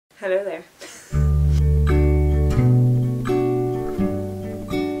Hello there.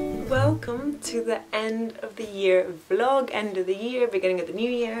 Welcome to the end of the year vlog, end of the year, beginning of the new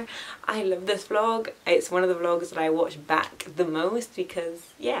year. I love this vlog. It's one of the vlogs that I watch back the most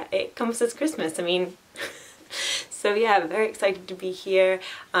because, yeah, it encompasses Christmas. I mean, so yeah, I'm very excited to be here.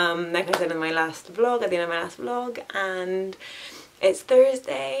 Like I said in my last vlog, at the end of my last vlog, and it's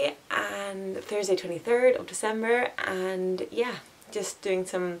Thursday, and Thursday 23rd of December, and yeah, just doing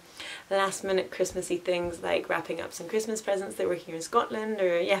some last minute Christmassy things like wrapping up some Christmas presents that were here in Scotland,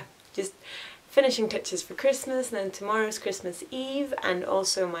 or yeah, just finishing touches for Christmas. And then tomorrow's Christmas Eve and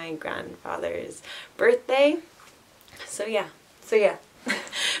also my grandfather's birthday. So yeah,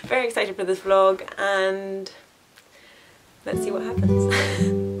 very excited for this vlog, and let's see what happens.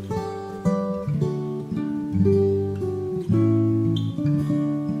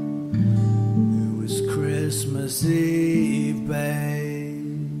 Christmas Eve,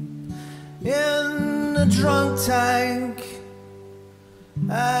 babe, in a drunk tank.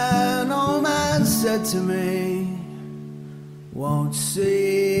 An old man said to me, won't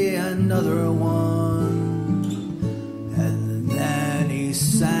see another one. And then he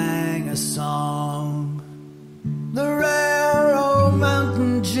sang a song, the rare old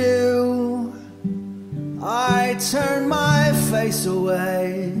Mountain Dew. I turned my face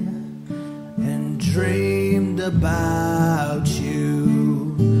away and dreamed about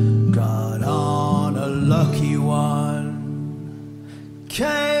you. Got on a lucky one,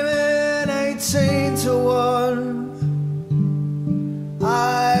 came in 18 to 1.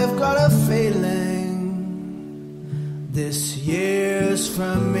 I've got a feeling this year's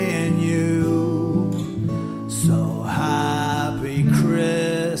for me and you. So happy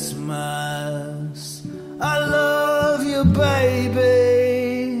Christmas, I love you, baby.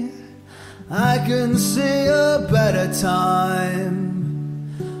 I can see a better time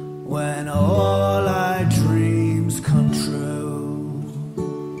when all our dreams come true.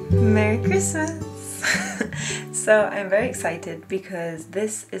 Merry Christmas! So I'm very excited because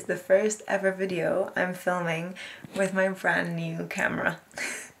this is the first ever video I'm filming with my brand new camera.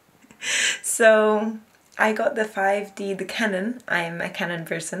 So I got the 5D, the Canon, I'm a Canon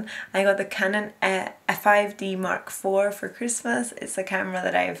person, I got the Canon a 5D Mark IV for Christmas. It's a camera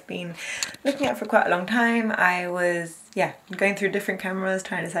that I've been looking at for quite a long time. I was, yeah, going through different cameras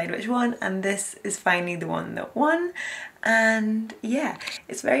trying to decide which one, and this is finally the one that won. And yeah,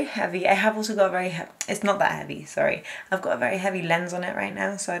 it's very heavy. I have also got a very it's not that heavy, sorry. I've got a very heavy lens on it right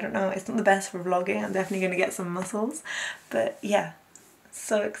now, so I don't know, it's not the best for vlogging. I'm definitely going to get some muscles, but yeah,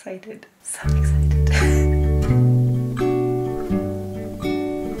 so excited, so excited.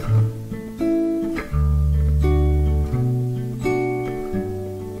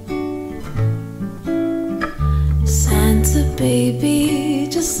 Santa baby,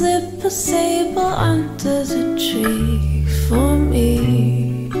 just slip a sable under the tree for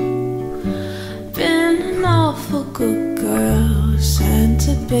me. Been an awful good girl,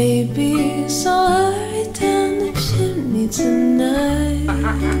 Santa baby, so hurry down the chimney tonight.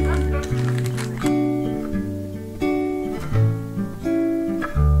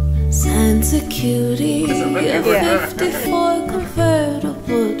 Santa cutie, a 54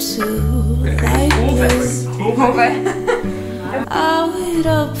 convertible to light blue. I'll wait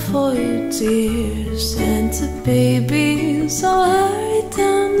up for you, dear Santa baby, so hurry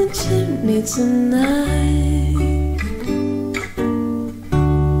down the chimney tonight.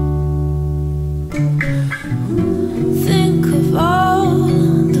 Think of all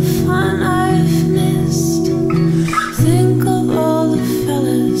the fun I've missed. Think of all the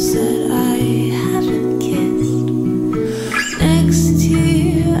fellas that I haven't kissed. Next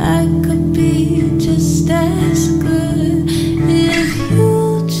year I could be just as good if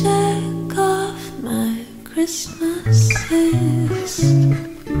you check off my Christmas list.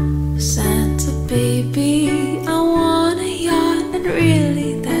 Santa baby, I want a yacht, and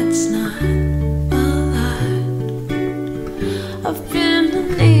really that's not a lot. I've been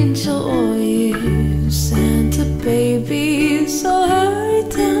an angel all year, Santa baby, so hurry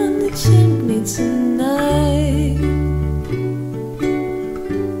down the chimney tonight.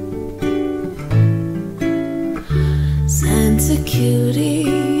 Santa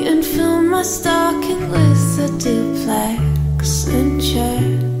cutie, and fill my stocking with a duplex and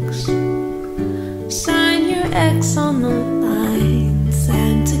checks. Sign your X on the line,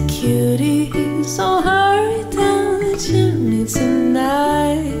 Santa cutie, so hurry down the chimney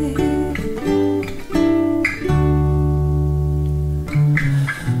tonight.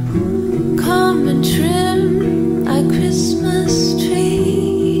 Come and trim our Christmas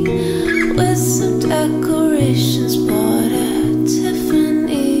tree with some decorations bought at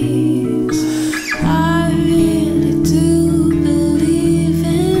Tiffany.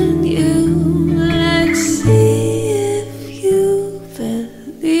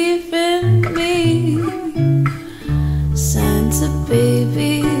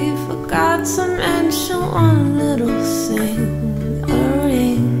 baby forgot to mention one little thing, a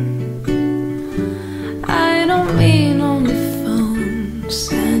ring. I don't mean on the phone,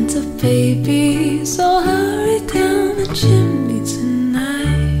 Santa baby, so hurry down the chimney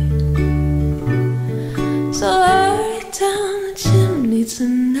tonight. So hurry down the chimney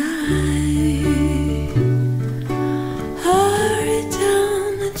tonight. Hurry down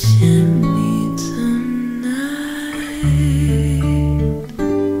the chimney tonight.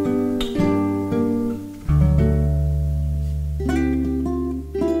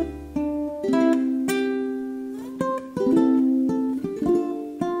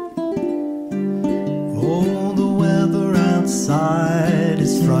 Oh, the weather outside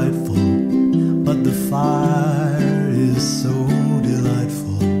is frightful, but the fire is so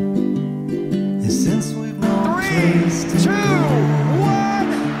delightful. And since we've no place to go,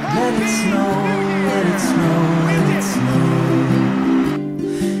 let it snow, let it snow, let it snow.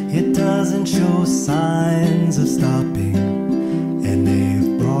 It doesn't show signs of stopping, and they've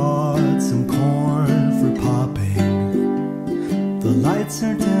brought some corn for popping. The lights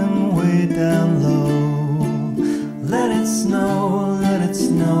are dim way down low. Let it snow, let it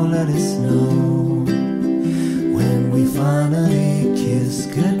snow, let it snow. When we finally kiss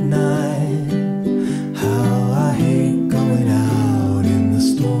goodnight, how I hate going out in the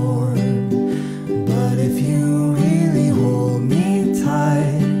storm. But if you really hold me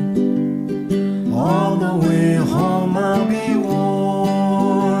tight, all the way home I'll be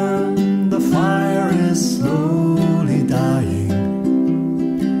warm. The fire is slowly dying,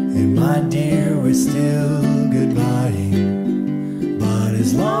 and my dear, we're still goodbying. But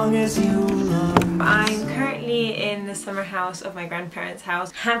as long as you love me. I'm currently in the summer house of my grandparents'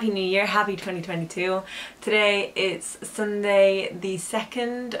 house. Happy New Year, happy 2022. Today it's Sunday the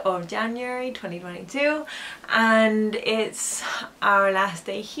 2nd of January 2022 and it's our last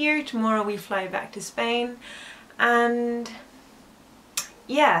day here. Tomorrow we fly back to Spain, and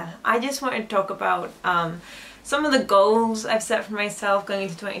yeah, I just wanted to talk about some of the goals I've set for myself going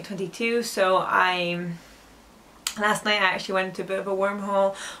into 2022. So last night I actually went into a bit of a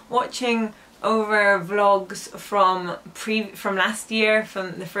wormhole watching over vlogs from last year,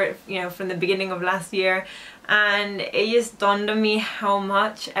 from the beginning of last year, and it just dawned on me how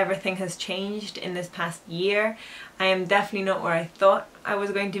much everything has changed in this past year. I am definitely not where I thought I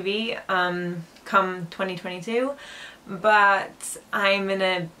was going to be come 2022, but I'm in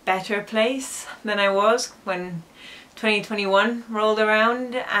a better place than I was when 2021 rolled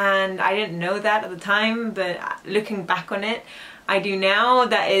around, and I didn't know that at the time, but looking back on it, I do now.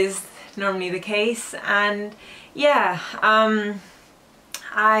 That is normally the case. And yeah,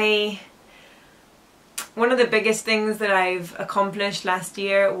 one of the biggest things that I've accomplished last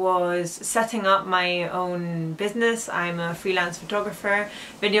year was setting up my own business. I'm a freelance photographer,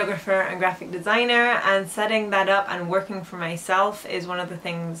 videographer and graphic designer, and setting that up and working for myself is one of the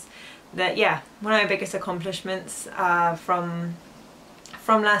things that, yeah, one of my biggest accomplishments from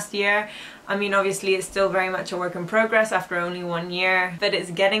last year. I mean, obviously it's still very much a work in progress after only 1 year, but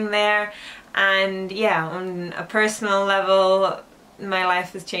it's getting there. And yeah, on a personal level, my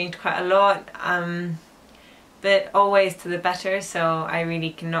life has changed quite a lot, but always to the better, so I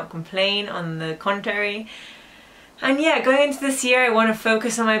really cannot complain, on the contrary. And yeah, going into this year, I want to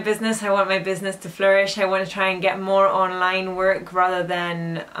focus on my business. I want my business to flourish. I want to try and get more online work rather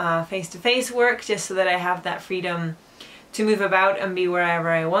than face-to-face work, just so that I have that freedom to move about and be wherever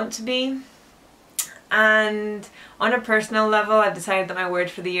I want to be. And on a personal level, I've decided that my word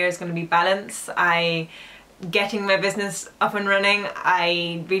for the year is going to be balance. Getting my business up and running,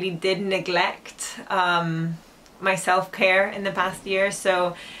 I really did neglect my self-care in the past year.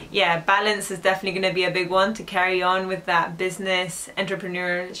 So yeah, balance is definitely going to be a big one to carry on with that business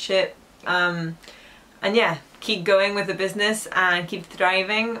entrepreneurship, and yeah, keep going with the business and keep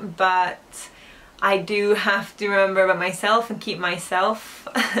thriving. But I do have to remember about myself and keep myself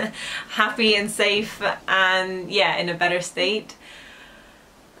happy and safe and yeah, in a better state.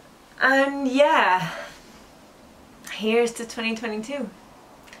 And yeah, here's to 2022.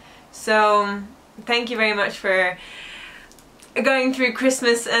 So thank you very much for going through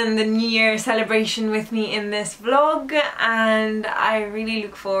Christmas and the New Year celebration with me in this vlog, and I really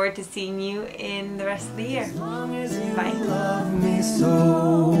look forward to seeing you in the rest of the year. Bye. Love me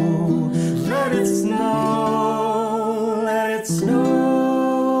so. Let it snow, let it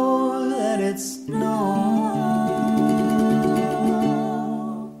snow, let it snow.